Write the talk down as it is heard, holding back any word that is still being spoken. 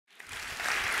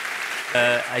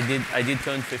I did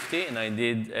turn 50, and I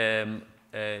did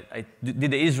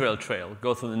the Israel Trail,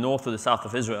 go from the north to the south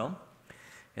of Israel.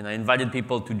 And I invited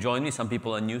people to join me. Some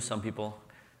people I knew, some people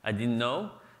I didn't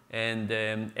know. And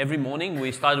every morning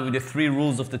we started with the 3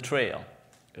 rules of the trail.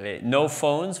 No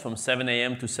phones from 7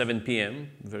 a.m. to 7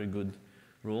 p.m. Very good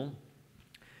rule.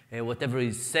 Whatever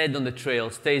is said on the trail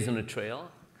stays on the trail.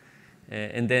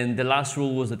 And then the last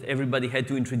rule was that everybody had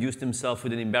to introduce themselves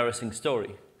with an embarrassing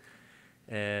story.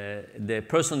 The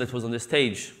person that was on the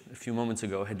stage a few moments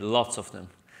ago had lots of them.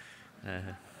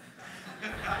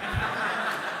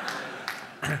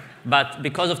 But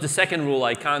because of the second rule,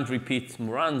 I can't repeat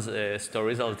Moran's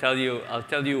stories. I'll tell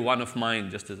you one of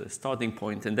mine just as a starting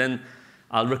point, and then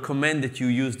I'll recommend that you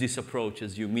use this approach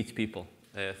as you meet people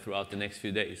throughout the next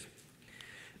few days.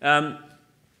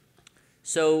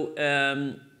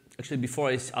 Actually,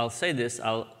 before I'll say this,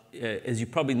 as you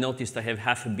probably noticed, I have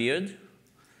half a beard.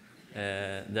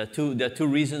 There are two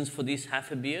reasons for this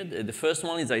half a beard. The first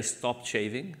one is I stopped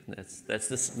shaving.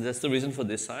 That's the reason for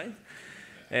this side.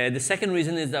 The second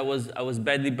reason is that I was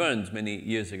badly burned many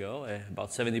years ago,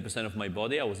 about 70% of my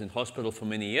body. I was in hospital for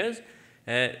many years.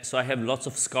 So I have lots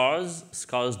of scars.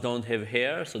 Scars don't have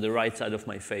hair, so the right side of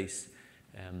my face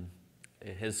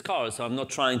has scars. So I'm not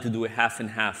trying to do a half and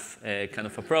half kind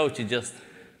of approach.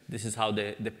 This is how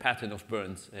the pattern of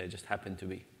burns just happened to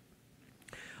be.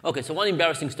 Okay, so one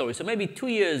embarrassing story. So maybe 2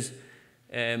 years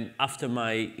after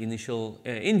my initial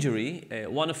injury,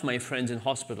 one of my friends in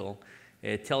hospital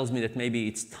tells me that maybe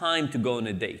it's time to go on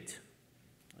a date.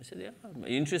 I said, yeah, are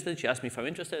you interested? She asked me if I'm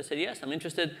interested. I said, yes, I'm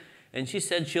interested. And she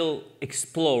said she'll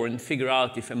explore and figure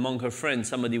out if among her friends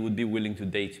somebody would be willing to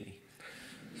date me.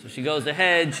 So she goes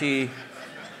ahead, she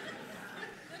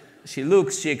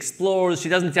looks, she explores. She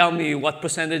doesn't tell me what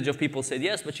percentage of people said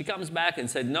yes, but she comes back and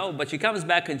said no. But she comes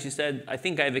back and she said, I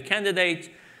think I have a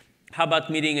candidate. How about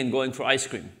meeting and going for ice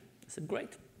cream? I said,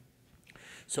 great.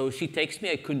 So she takes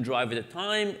me. I couldn't drive at the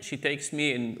time. She takes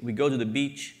me, and we go to the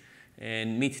beach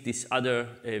and meet this other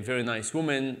very nice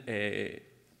woman,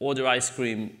 order ice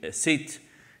cream, sit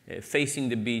facing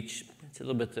the beach. It's a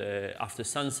little bit after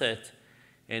sunset,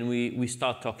 and we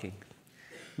start talking.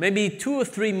 Maybe 2 or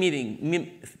 3 minutes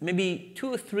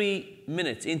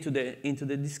into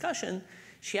the discussion,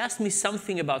 she asked me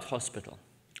something about hospital.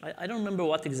 I don't remember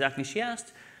what exactly she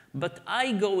asked, but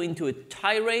I go into a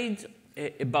tirade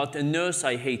about a nurse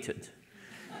I hated.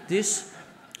 This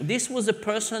was a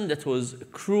person that was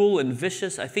cruel and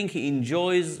vicious. I think he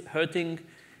enjoys hurting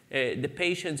the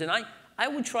patients, and I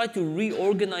would try to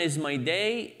reorganize my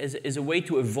day as a way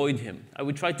to avoid him. I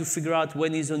would try to figure out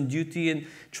when he's on duty and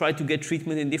try to get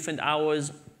treatment in different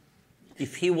hours.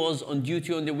 If he was on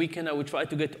duty on the weekend, I would try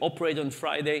to get operated on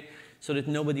Friday so that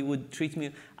nobody would treat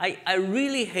me. I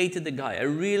really hated the guy. I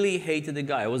really hated the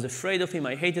guy. I was afraid of him.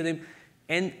 I hated him.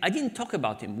 And I didn't talk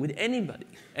about him with anybody.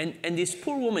 And this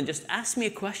poor woman just asked me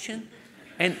a question,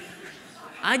 and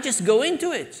I just go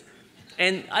into it.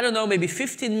 And I don't know, maybe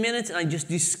 15 minutes, and I just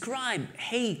describe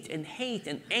hate and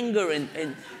anger,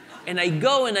 and I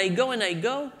go. And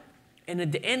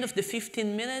at the end of the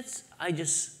 15 minutes, I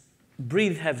just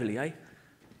breathe heavily. I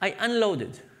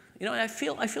unloaded. You know, I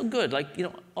feel good. Like, you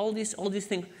know, all these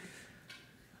things.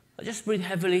 I just breathe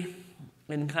heavily,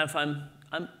 and kind of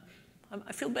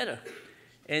I feel better.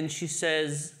 And she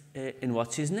says, and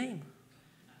what's his name?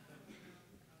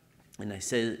 And I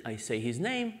say his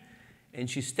name. And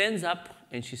she stands up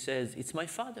and she says, it's my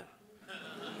father.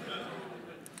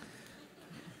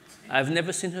 I've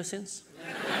never seen her since.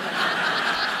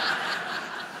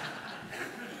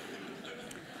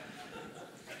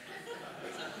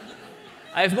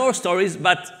 I have more stories,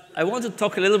 but I want to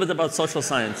talk a little bit about social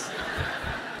science.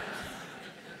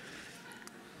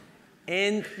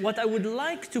 And what I would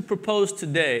like to propose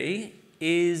today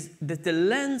is that the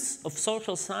lens of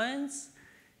social science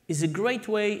is a great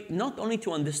way not only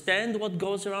to understand what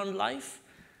goes around life,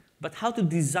 but how to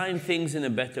design things in a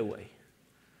better way.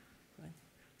 Right?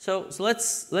 So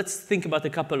let's think about a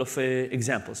couple of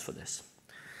examples for this.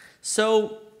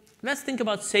 So let's think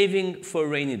about saving for a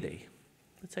rainy day.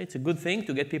 Let's say it's a good thing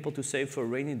to get people to save for a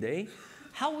rainy day.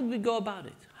 How would we go about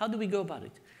it? How do we go about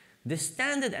it? The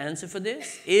standard answer for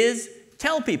this is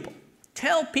tell people.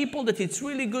 Tell people that it's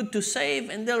really good to save,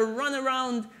 and they'll run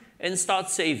around and start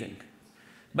saving.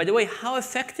 By the way, how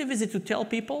effective is it to tell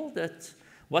people that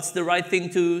what's the right thing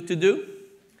to do?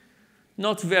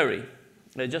 Not very.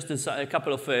 Just a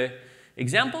couple of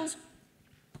examples.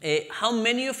 How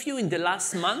many of you in the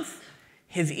last month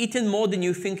have eaten more than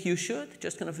you think you should?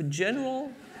 Just kind of a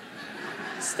general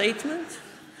statement.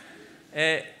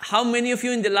 How many of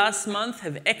you in the last month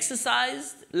have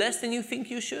exercised less than you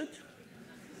think you should?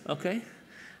 Okay.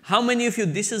 How many of you,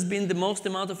 this has been the most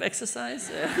amount of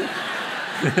exercise?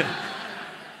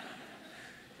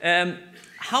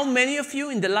 How many of you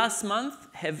in the last month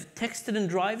have texted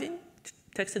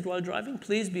while driving?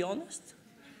 Please be honest.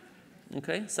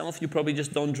 Okay, some of you probably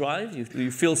just don't drive.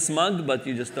 You feel smug, but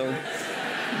you just don't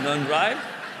drive.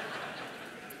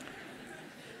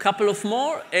 Couple of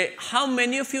more. How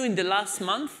many of you in the last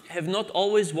month have not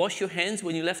always washed your hands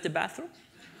when you left the bathroom?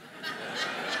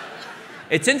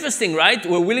 It's interesting, right?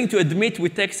 We're willing to admit we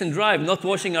text and drive, not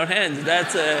washing our hands.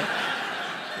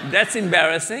 That's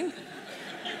embarrassing.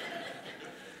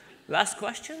 Last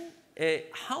question.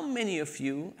 How many of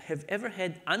you have ever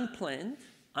had unplanned,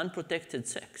 unprotected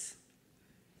sex?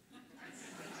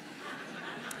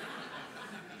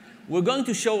 We're going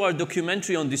to show our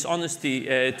documentary on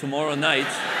dishonesty tomorrow night.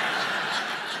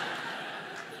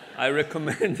 I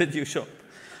recommend that you show.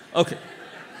 Okay.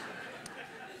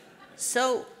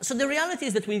 So the reality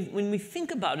is that when we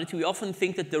think about it, we often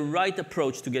think that the right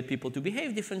approach to get people to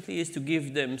behave differently is to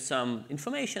give them some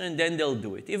information and then they'll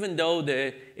do it, even though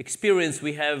the experience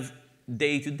we have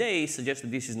day to day suggests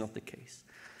that this is not the case.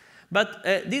 But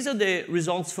these are the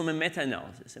results from a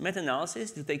meta-analysis. A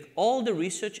meta-analysis to take all the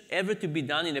research ever to be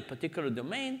done in a particular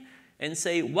domain and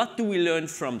say, what do we learn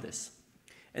from this?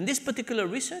 And this particular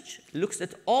research looks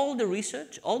at all the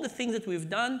research, all the things that we've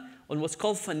done on what's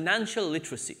called financial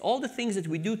literacy, all the things that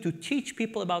we do to teach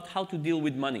people about how to deal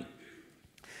with money.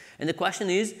 And the question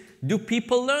is, do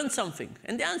people learn something?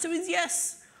 And the answer is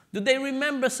yes. Do they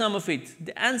remember some of it?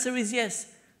 The answer is yes.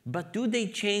 But do they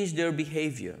change their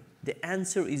behavior? The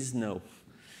answer is no.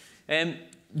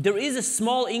 There is a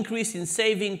small increase in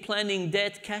saving, planning,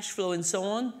 debt, cash flow, and so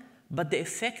on, but the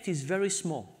effect is very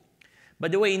small. By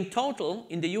the way, in total,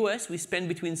 in the US, we spend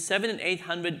between $700 and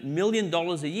 $800 million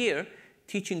a year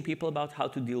teaching people about how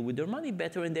to deal with their money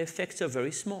better, and the effects are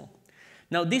very small.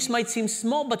 Now, this might seem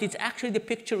small, but it's actually the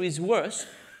picture is worse,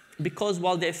 because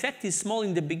while the effect is small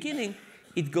in the beginning,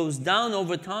 it goes down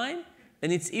over time,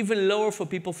 and it's even lower for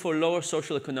people for lower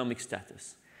socioeconomic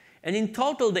status. And in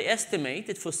total, they estimate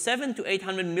that for $700 to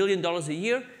 $800 million a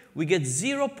year, we get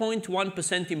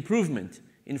 0.1% improvement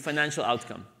in financial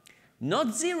outcome.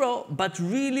 Not zero, but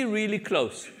really, really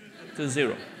close to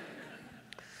zero.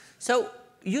 So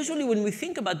usually when we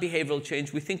think about behavioral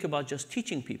change, we think about just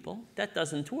teaching people. That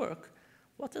doesn't work.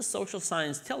 What does social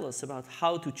science tell us about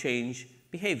how to change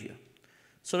behavior?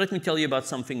 So let me tell you about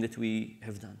something that we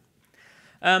have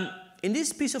done. In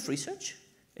this piece of research,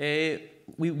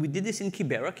 we did this in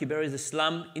Kibera. Kibera is a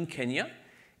slum in Kenya.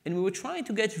 And we were trying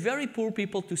to get very poor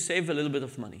people to save a little bit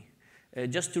of money.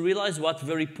 Just to realize what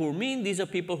very poor mean, these are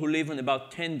people who live on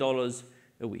about $10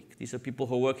 a week. These are people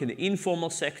who work in the informal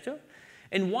sector.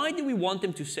 And why do we want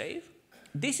them to save?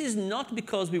 This is not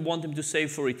because we want them to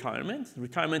save for retirement.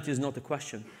 Retirement is not a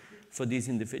question for these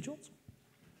individuals.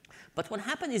 But what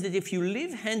happened is that if you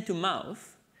live hand to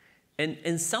mouth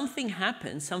and something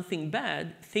happens, something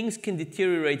bad, things can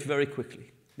deteriorate very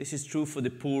quickly. This is true for the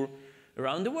poor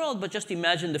around the world, but just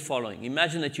imagine the following.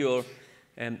 Imagine that you're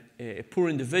a poor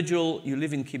individual, you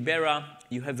live in Kibera,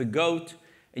 you have a goat,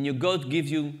 and your goat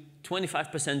gives you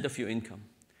 25% of your income.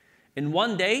 And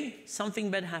one day, something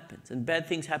bad happens, and bad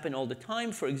things happen all the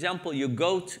time. For example, your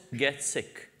goat gets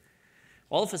sick.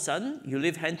 All of a sudden, you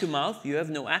live hand to mouth, you have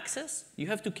no access, you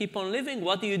have to keep on living.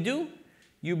 What do?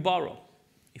 You borrow.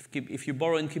 If you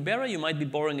borrow in Kibera, you might be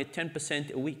borrowing at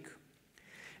 10% a week.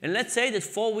 And let's say that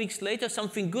 4 weeks later,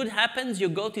 something good happens, your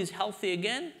goat is healthy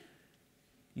again,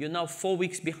 you're now 4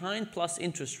 weeks behind plus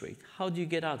interest rate. How do you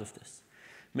get out of this?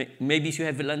 Maybe if you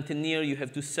have a lanternere, you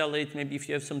have to sell it. Maybe if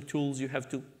you have some tools, you have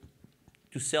to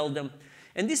sell them.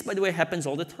 And this, by the way, happens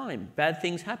all the time. Bad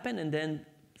things happen, and then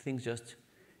things just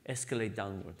escalate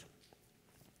downward.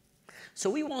 So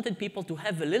we wanted people to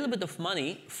have a little bit of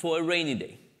money for a rainy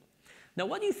day. Now,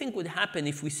 what do you think would happen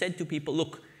if we said to people,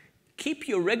 look, keep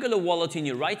your regular wallet in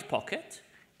your right pocket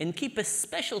and keep a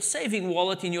special saving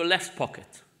wallet in your left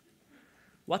pocket?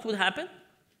 What would happen?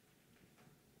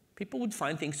 People would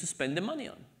find things to spend the money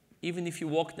on. Even if you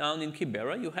walk down in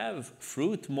Kibera, you have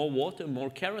fruit, more water, more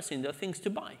kerosene, there are things to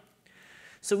buy.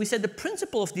 So we said the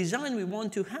principle of design we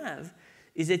want to have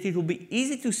is that it will be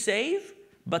easy to save,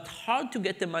 but hard to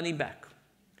get the money back.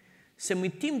 So we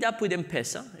teamed up with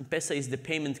M-Pesa. M-Pesa is the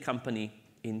payment company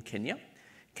in Kenya.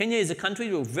 Kenya is a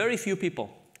country where very few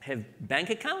people have bank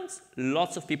accounts.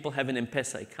 Lots of people have an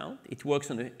M-Pesa account. It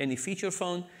works on any feature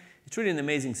phone. It's really an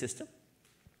amazing system.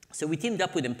 So we teamed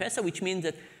up with M-Pesa, which means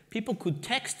that people could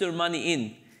text their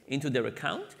money into their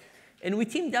account. And we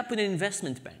teamed up with an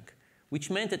investment bank, which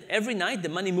meant that every night the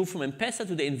money moved from M-Pesa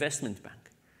to the investment bank.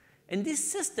 And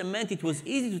this system meant it was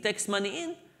easy to text money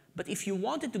in, But if you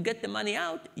wanted to get the money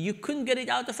out, you couldn't get it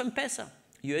out of M-Pesa.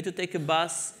 You had to take a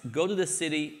bus, go to the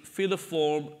city, fill a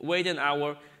form, wait an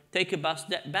hour, take a bus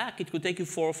back. It could take you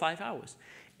 4 or 5 hours.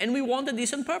 And we wanted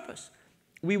this on purpose.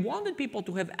 We wanted people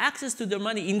to have access to their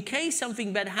money in case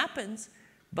something bad happens,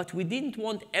 but we didn't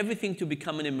want everything to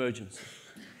become an emergency.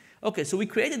 OK, so we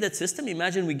created that system.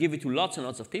 Imagine we give it to lots and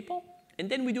lots of people, and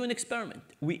then we do an experiment.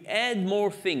 We add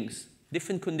more things,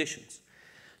 different conditions.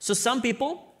 So some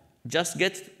people just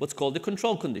get what's called the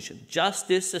control condition, just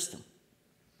this system.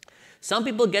 Some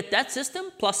people get that system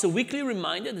plus a weekly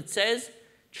reminder that says,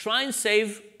 try and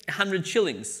save 100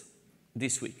 shillings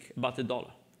this week, about $1.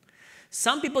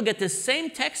 Some people get the same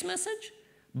text message,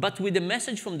 but with a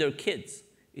message from their kids.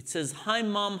 It says, hi,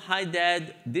 Mom, hi,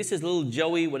 Dad. This is little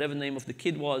Joey, whatever the name of the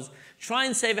kid was. Try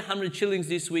and save 100 shillings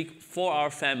this week for our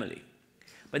family.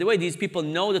 By the way, these people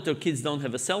know that their kids don't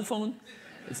have a cell phone.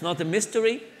 It's not a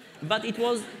mystery. But it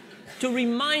was to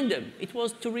remind them. It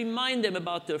was to remind them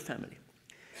about their family.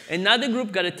 Another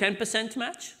group got a 10%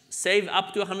 match, save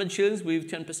up to 100 shillings, we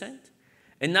give 10%.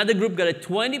 Another group got a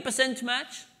 20%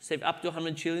 match, save up to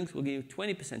 100 shillings, we'll give you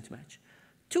 20% match.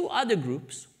 2 other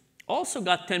groups also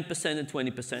got 10% and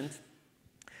 20%,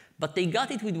 but they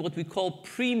got it with what we call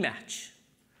pre-match.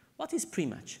 What is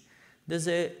pre-match? There's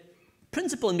a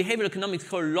principle in behavioral economics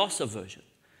called loss aversion.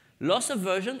 Loss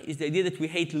aversion is the idea that we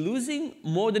hate losing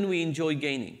more than we enjoy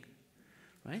gaining,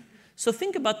 right? So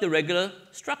think about the regular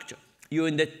structure. You're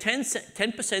in the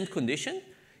 10% condition.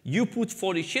 You put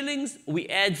 40 shillings. We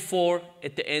add 4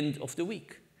 at the end of the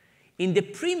week. In the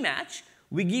pre-match,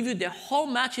 we give you the whole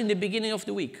match in the beginning of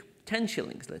the week, 10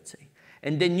 shillings, let's say.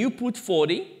 And then you put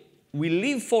 40. We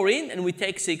leave 4 in, and we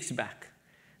take 6 back.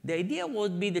 The idea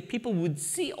would be that people would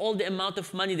see all the amount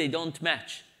of money they don't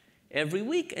match every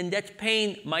week, and that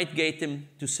pain might get them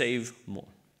to save more.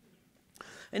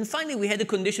 And finally, we had a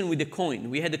condition with the coin.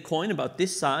 We had a coin about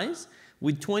this size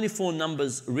with 24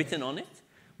 numbers written on it.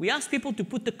 We asked people to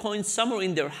put the coin somewhere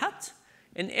in their hut,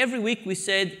 and every week we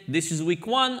said, this is week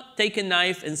 1, take a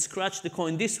knife and scratch the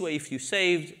coin this way if you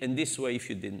saved, and this way if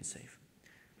you didn't save.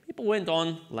 People went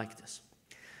on like this.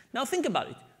 Now think about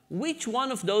it. Which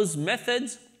one of those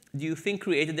methods do you think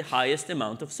created the highest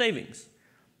amount of savings?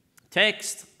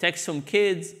 Text from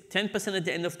kids, 10% at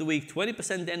the end of the week,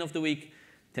 20% at the end of the week,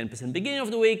 10% beginning of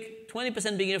the week,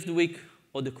 20% beginning of the week,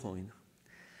 or the coin?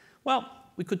 Well,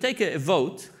 we could take a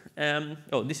vote.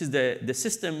 This is the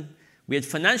system. We had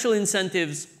financial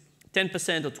incentives,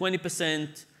 10% or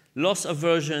 20%, loss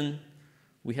aversion.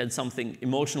 We had something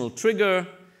emotional trigger.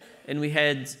 And we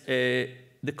had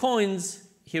the coins.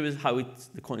 Here is how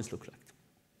the coins look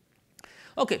like.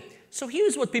 OK, so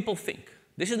here's what people think.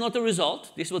 This is not a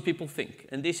result. This is what people think.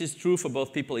 And this is true for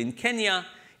both people in Kenya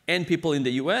and people in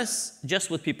the US,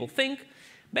 just what people think.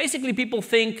 Basically, people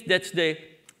think that the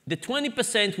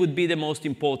 20% would be the most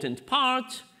important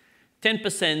part,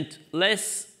 10%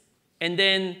 less, and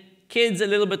then kids a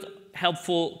little bit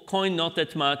helpful, coin not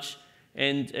that much,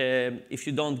 and if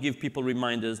you don't give people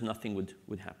reminders, nothing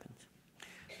would happen.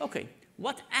 OK,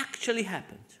 what actually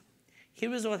happened?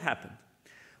 Here is what happened.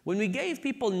 When we gave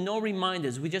people no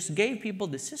reminders, we just gave people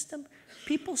the system,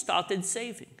 people started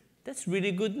saving. That's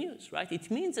really good news, right?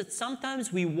 It means that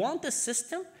sometimes we want a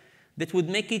system that would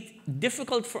make it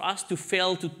difficult for us to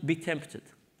fail to be tempted,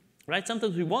 right?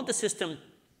 Sometimes we want a system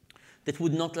that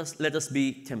would not let us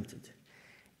be tempted.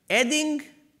 Adding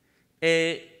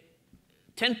 10%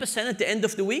 at the end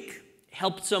of the week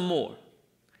helped some more.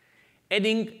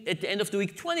 Adding at the end of the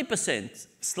week 20%,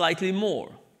 slightly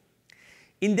more.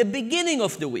 In the beginning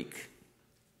of the week,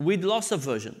 with loss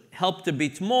aversion, helped a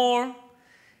bit more.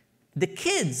 The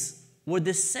kids were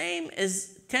the same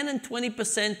as 10 and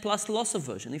 20% plus loss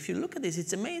aversion. If you look at this,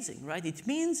 it's amazing, right? It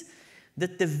means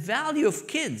that the value of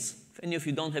kids, if any of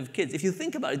you don't have kids, if you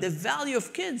think about it, the value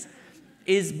of kids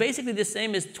is basically the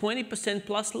same as 20%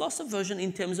 plus loss aversion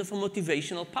in terms of a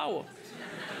motivational power.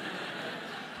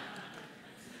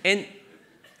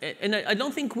 And I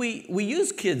don't think we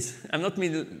use kids. I'm not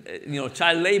mean,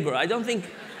 child labor. I don't think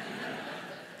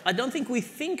we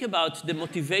think about the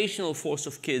motivational force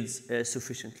of kids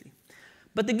sufficiently.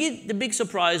 But the big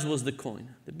surprise was the coin.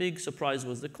 The big surprise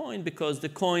was the coin because the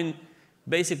coin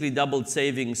basically doubled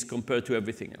savings compared to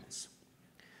everything else.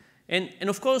 And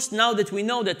of course, now that we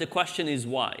know that, the question is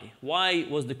why? Why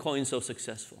was the coin so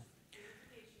successful?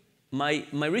 My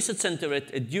research center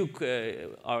at Duke,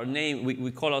 our name,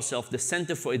 we call ourselves the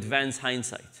Center for Advanced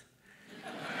Hindsight.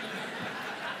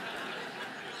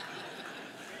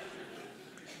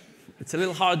 It's a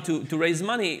little hard to raise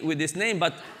money with this name,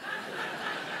 but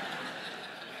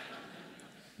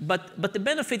But the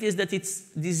benefit is that it's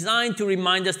designed to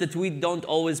remind us that we don't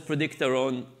always predict our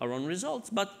own results.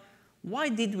 But why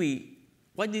did we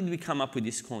come up with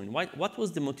this coin? What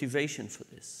was the motivation for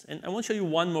this? And I want to show you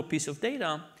one more piece of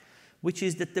data, which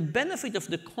is that the benefit of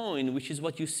the coin, which is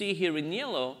what you see here in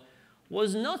yellow,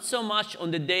 was not so much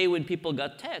on the day when people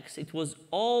got taxed. It was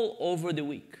all over the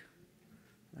week,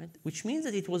 right? Which means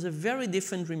that it was a very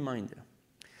different reminder.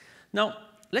 Now,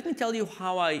 let me tell you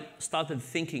how I started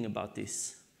thinking about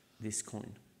this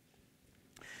coin.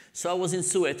 So I was in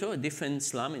Soweto, a different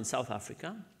slum in South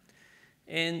Africa.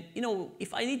 And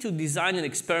if I need to design an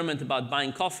experiment about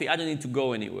buying coffee, I don't need to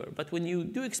go anywhere. But when you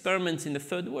do experiments in the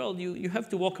third world, you have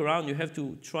to walk around. You have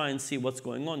to try and see what's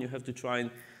going on. You have to try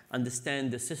and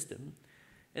understand the system.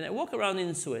 And I walk around in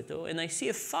Soweto, and I see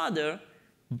a father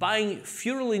buying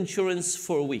funeral insurance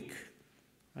for a week.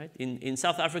 Right? In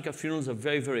South Africa, funerals are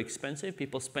very, very expensive.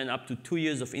 People spend up to 2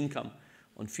 years of income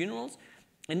on funerals.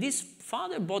 And this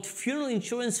father bought funeral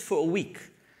insurance for a week.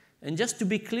 And just to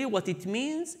be clear, what it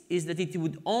means is that it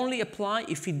would only apply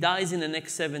if he dies in the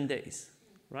next 7 days.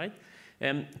 Right?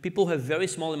 People who have very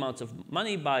small amounts of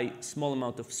money buy small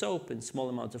amount of soap and small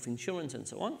amounts of insurance and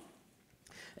so on.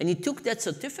 And he took that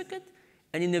certificate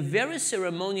and in a very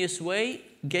ceremonious way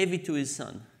gave it to his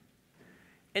son.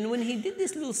 And when he did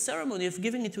this little ceremony of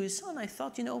giving it to his son, I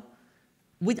thought,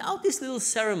 without this little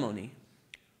ceremony,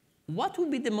 what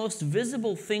would be the most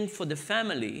visible thing for the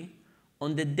family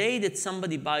on the day that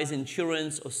somebody buys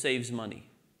insurance or saves money?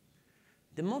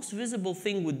 The most visible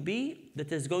thing would be that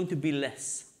there's going to be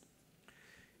less.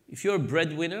 If you're a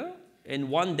breadwinner and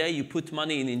one day you put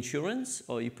money in insurance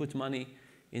or you put money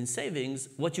in savings,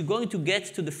 what you're going to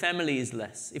get to the family is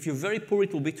less. If you're very poor,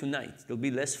 it will be tonight. There'll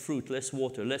be less fruit, less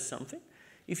water, less something.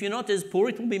 If you're not as poor,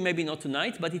 it will be maybe not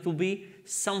tonight, but it will be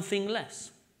something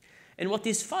less. And what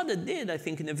his father did, I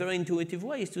think, in a very intuitive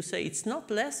way, is to say it's not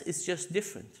less, it's just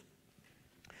different.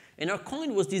 And our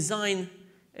coin was designed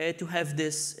to have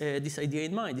this idea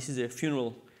in mind. This is a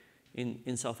funeral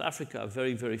in South Africa,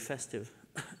 very, very festive.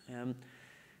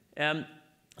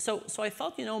 So I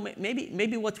thought,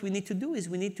 maybe what we need to do is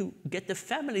we need to get the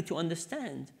family to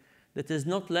understand that there's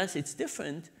not less, it's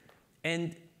different.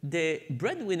 And the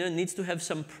breadwinner needs to have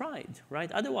some pride,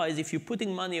 right? Otherwise, if you're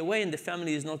putting money away and the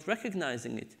family is not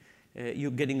recognizing it,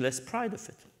 you're getting less pride of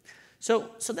it.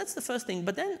 So that's the first thing.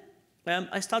 But then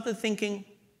I started thinking,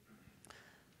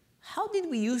 how did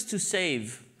we used to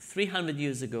save 300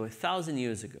 years ago, 1,000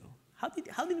 years ago?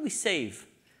 How did we save?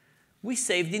 We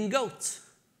saved in goats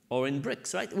or in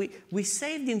bricks, right? We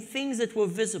saved in things that were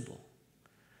visible.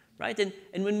 Right?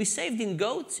 And when we saved in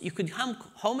goats, you could come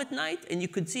home at night and you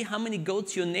could see how many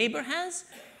goats your neighbor has,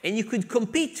 and you could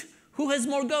compete who has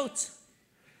more goats.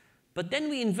 But then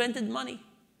we invented money,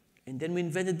 and then we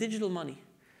invented digital money.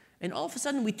 And all of a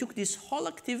sudden, we took this whole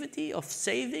activity of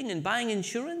saving and buying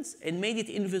insurance and made it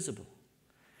invisible.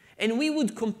 And we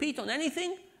would compete on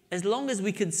anything as long as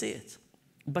we could see it.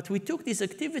 But we took these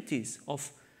activities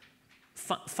of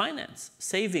finance,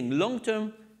 saving,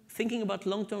 long-term, thinking about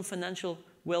long-term financial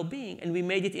well-being, and we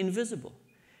made it invisible.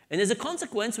 And as a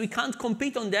consequence, we can't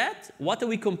compete on that. What are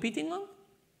we competing on?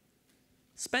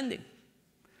 Spending.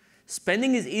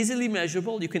 Spending is easily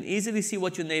measurable. You can easily see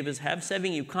what your neighbors have.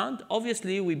 Saving, you can't.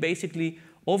 Obviously, we basically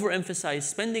overemphasize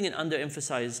spending and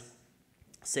underemphasize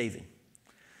saving.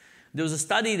 There was a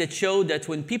study that showed that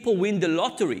when people win the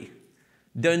lottery,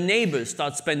 their neighbors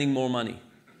start spending more money.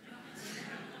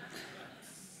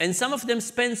 And some of them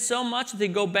spend so much that they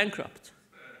go bankrupt.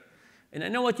 And I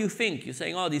know what you think. You're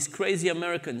saying, oh, these crazy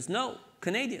Americans. No,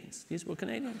 Canadians. These were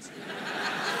Canadians.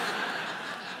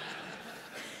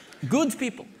 Good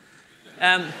people.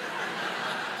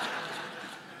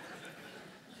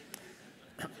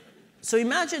 So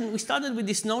imagine we started with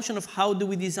this notion of how do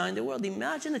we design the world.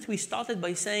 Imagine that we started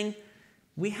by saying,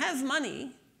 we have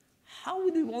money. How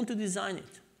would we want to design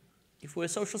it? If we're a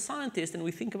social scientist and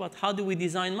we think about how do we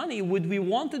design money, would we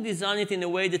want to design it in a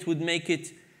way that would make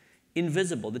it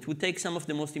invisible, that would take some of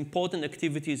the most important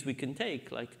activities we can take,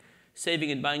 like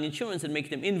saving and buying insurance, and make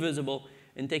them invisible,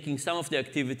 and taking some of the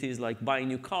activities like buying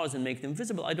new cars and make them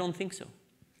visible? I don't think so.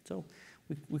 So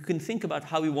we can think about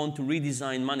how we want to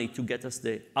redesign money to get us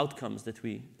the outcomes that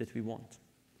we want.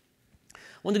 I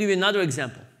want to give you another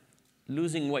example,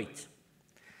 losing weight.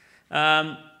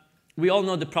 We all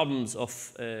know the problems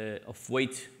of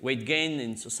weight gain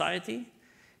in society.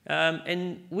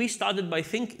 And we started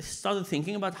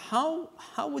thinking about how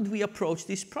would we approach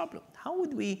this problem? How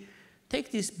would we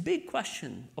take this big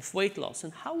question of weight loss,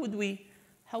 and how would we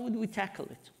tackle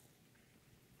it?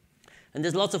 And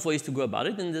there's lots of ways to go about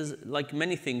it, and there's, like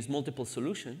many things, multiple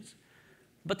solutions.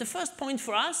 But the first point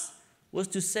for us was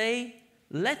to say,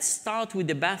 let's start with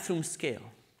the bathroom scale.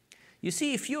 You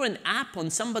see, if you're an app on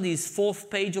somebody's 4th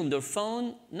page on their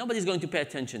phone, nobody's going to pay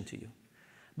attention to you.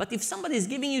 But if somebody is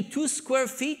giving you 2 square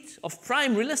feet of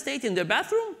prime real estate in their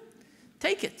bathroom,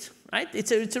 take it, right?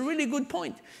 It's a really good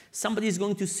point. Somebody is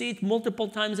going to see it multiple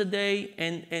times a day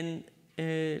and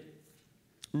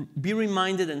be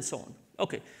reminded and so on.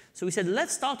 Okay, so we said,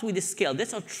 let's start with the scale.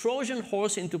 That's our Trojan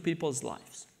horse into people's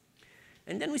lives.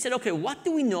 And then we said, okay, what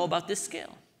do we know about this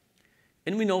scale?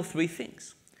 And we know 3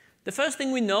 things. The first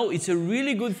thing we know, it's a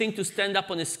really good thing to stand up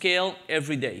on a scale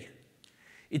every day.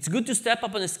 It's good to step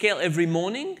up on a scale every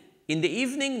morning. In the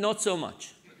evening, not so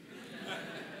much.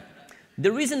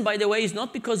 The reason, by the way, is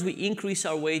not because we increase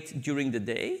our weight during the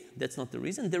day. That's not the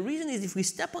reason. The reason is if we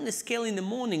step on the scale in the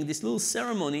morning, this little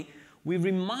ceremony, we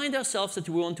remind ourselves that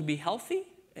we want to be healthy,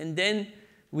 and then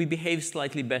we behave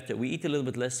slightly better. We eat a little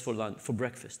bit less for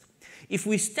breakfast. If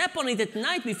we step on it at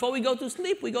night before we go to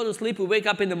sleep, we wake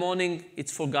up in the morning,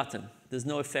 it's forgotten. There's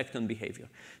no effect on behavior.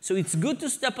 So it's good to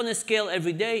step on a scale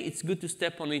every day. It's good to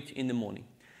step on it in the morning.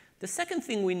 The second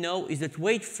thing we know is that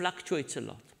weight fluctuates a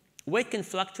lot. Weight can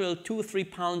fluctuate 2 or 3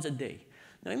 pounds a day.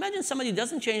 Now imagine somebody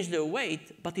doesn't change their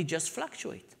weight, but it just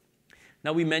fluctuates.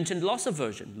 Now we mentioned loss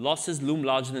aversion. Losses loom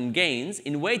larger than gains.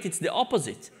 In weight, it's the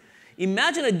opposite.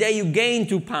 Imagine a day you gain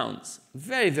 2 pounds.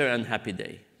 Very, very unhappy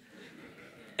day.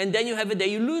 And then you have a day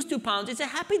you lose 2 pounds. It's a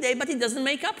happy day, but it doesn't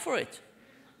make up for it.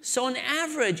 So on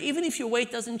average, even if your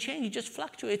weight doesn't change, it just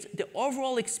fluctuates, the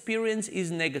overall experience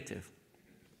is negative.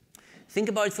 Think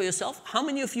about it for yourself. How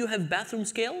many of you have bathroom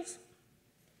scales?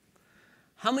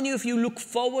 How many of you look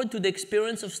forward to the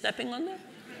experience of stepping on them?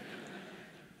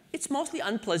 It's mostly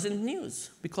unpleasant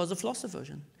news because of loss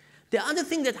aversion. The other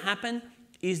thing that happened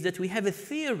is that we have a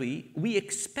theory. We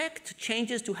expect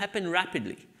changes to happen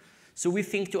rapidly. So we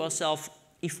think to ourselves,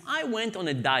 if I went on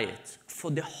a diet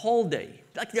for the whole day,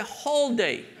 like the whole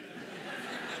day,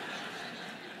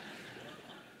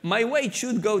 my weight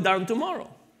should go down tomorrow.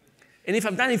 And if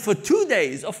I've done it for 2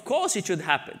 days, of course it should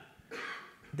happen.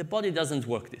 The body doesn't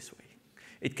work this way.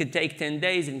 It can take 10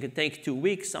 days, it can take 2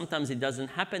 weeks. Sometimes it doesn't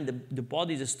happen. The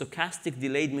body is a stochastic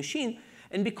delayed machine.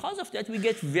 And because of that, we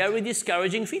get very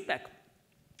discouraging feedback.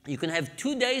 You can have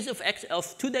 2 days of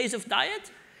 2 days of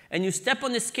diet, and you step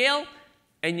on the scale,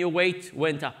 and your weight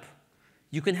went up.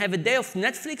 You can have a day of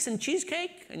Netflix and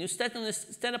cheesecake, and you stand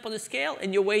up on the scale,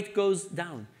 and your weight goes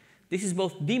down. This is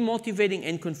both demotivating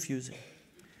and confusing.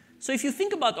 So if you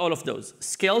think about all of those,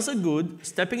 scales are good,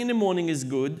 stepping in the morning is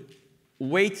good,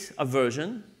 weight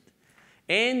aversion,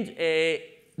 and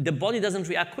the body doesn't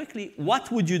react quickly,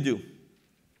 what would you do?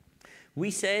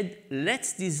 We said,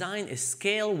 let's design a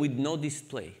scale with no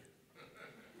display.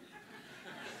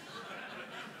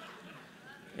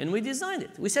 And we designed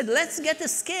it. We said, let's get a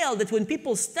scale that when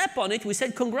people step on it, we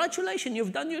said, congratulations,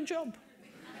 you've done your job.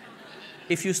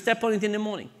 If you step on it in the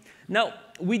morning. Now,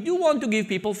 we do want to give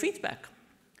people feedback.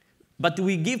 But do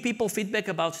we give people feedback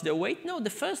about their weight? No, the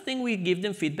first thing we give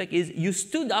them feedback is, you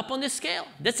stood up on the scale.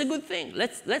 That's a good thing.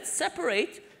 Let's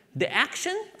separate the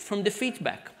action from the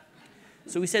feedback.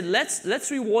 So we said,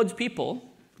 let's reward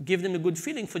people, give them a good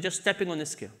feeling for just stepping on the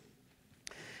scale.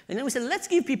 And then we said, let's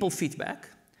give people feedback,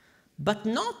 but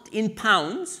not in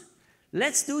pounds.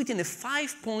 Let's do it in a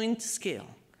 5-point scale.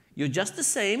 You're just the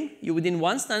same. You're within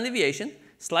 1 standard deviation.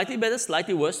 Slightly better,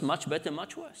 slightly worse, much better,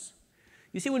 much worse.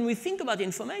 You see, when we think about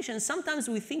information, sometimes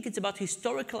we think it's about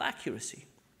historical accuracy.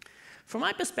 From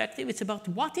my perspective, it's about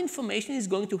what information is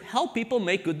going to help people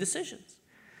make good decisions.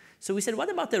 So we said,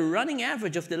 what about the running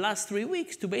average of the last 3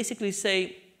 weeks to basically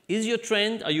say, is your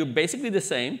trend, are you basically the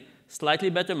same, slightly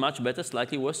better,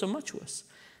 slightly worse, or much worse?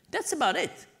 That's about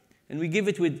it. And we give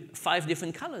it with 5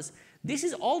 different colors. This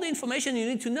is all the information you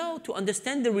need to know to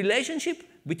understand the relationship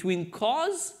between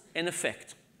cause and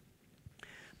effect.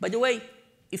 By the way,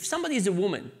 if somebody is a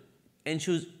woman and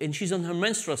she's on her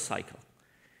menstrual cycle,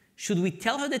 should we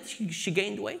tell her that she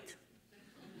gained weight?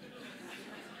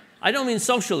 I don't mean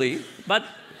socially, but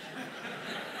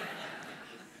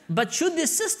should the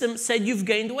system say you've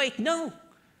gained weight? No,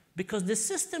 because the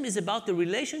system is about the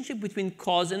relationship between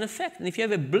cause and effect. And if you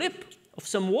have a blip of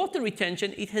some water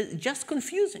retention, it's just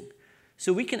confusing.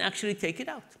 So we can actually take it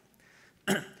out.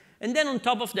 And then on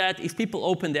top of that, if people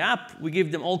open the app, we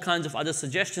give them all kinds of other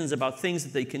suggestions about things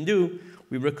that they can do.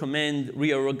 We recommend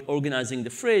reorganizing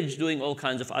the fridge, doing all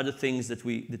kinds of other things that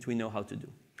we know how to do.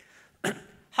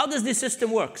 How does this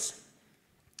system work?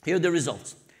 Here are the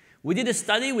results. We did a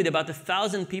study with about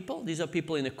 1,000 people. These are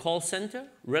people in a call center,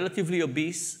 relatively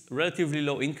obese, relatively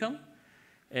low income.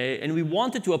 And we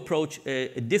wanted to approach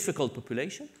a difficult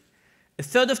population.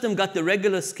 1/3 of them got the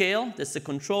regular scale, that's the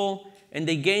control, and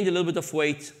they gained a little bit of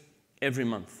weight every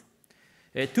month.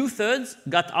 2/3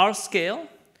 got our scale,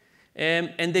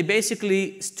 and they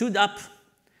basically stood up.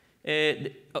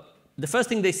 The first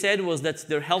thing they said was that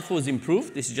their health was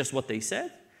improved. This is just what they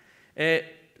said.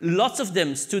 Lots of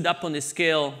them stood up on the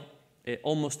scale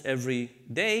almost every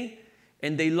day,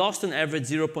 and they lost on average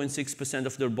 0.6%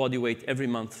 of their body weight every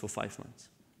month for 5 months.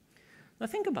 Now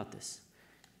think about this.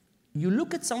 You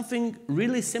look at something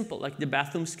really simple like the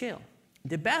bathroom scale.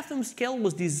 The bathroom scale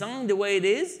was designed the way it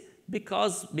is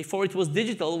because before it was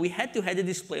digital, we had to have a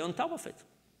display on top of it.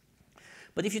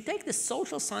 But if you take the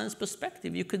social science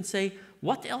perspective, you can say,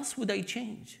 what else would I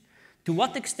change? To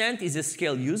what extent is a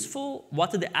scale useful?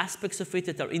 What are the aspects of it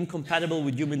that are incompatible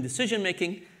with human decision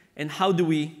making? And how do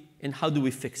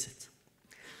we fix it?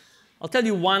 I'll tell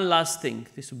you one last thing.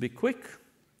 This will be quick.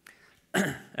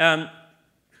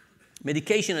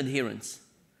 Medication adherence.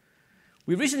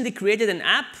 We recently created an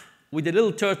app with a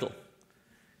little turtle.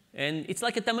 And it's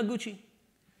like a Tamagotchi.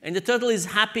 And the turtle is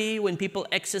happy when people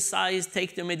exercise,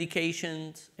 take their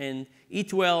medications, and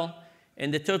eat well.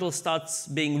 And the turtle starts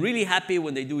being really happy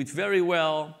when they do it very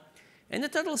well. And the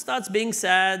turtle starts being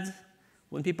sad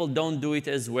when people don't do it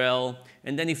as well.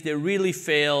 And then if they really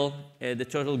fail, the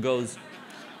turtle goes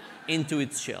into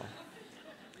its shell.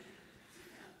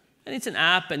 And it's an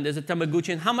app, and there's a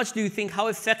Tamagotchi. And how much do you think, how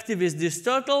effective is this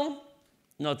turtle?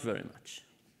 Not very much.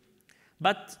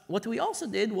 But what we also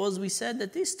did was we said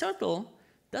that this turtle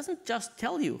doesn't just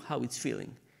tell you how it's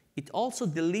feeling. It also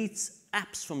deletes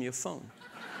apps from your phone.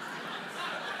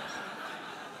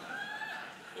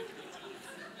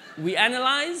 We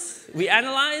analyze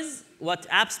what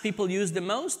apps people use the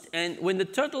most, and when the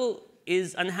turtle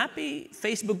is unhappy,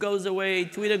 Facebook goes away,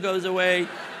 Twitter goes away.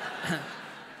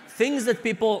 things that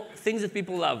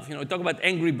people love. You know, talk about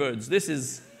angry birds. This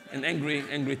is an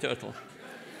angry turtle.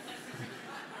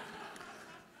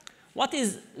 What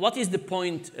is the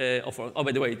point of our, oh,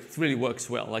 by the way, it really works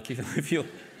well. Like if you,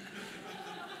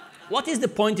 what is the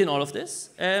point in all of this?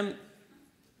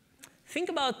 Think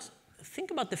about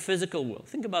the physical world.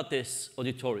 Think about this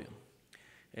auditorium.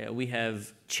 We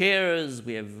have chairs,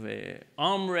 we have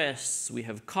armrests, we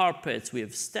have carpets, we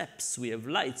have steps, we have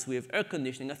lights, we have air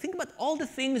conditioning. Now think about all the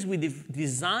things we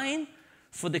design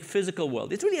for the physical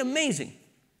world. It's really amazing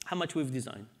how much we've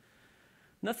designed.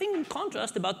 Now think in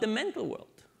contrast about the mental world.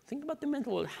 Think about the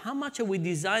mental world. How much are we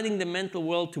designing the mental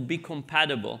world to be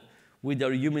compatible with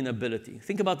our human ability?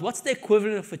 Think about what's the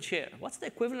equivalent of a chair. What's the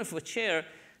equivalent of a chair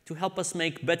to help us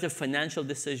make better financial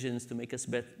decisions, to make us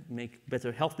make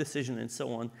better health decisions, and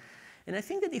so on. And I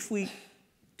think that if we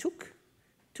took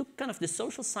kind of the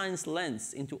social science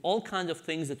lens into all kinds of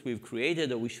things that we've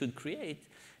created or we should create,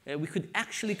 we could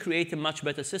actually create a much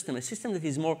better system, a system that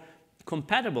is more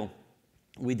compatible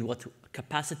with what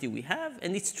capacity we have.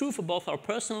 And it's true for both our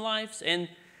personal lives and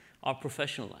our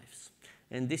professional lives.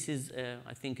 And this is,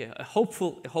 I think, a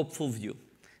hopeful view.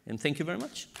 And thank you very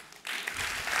much.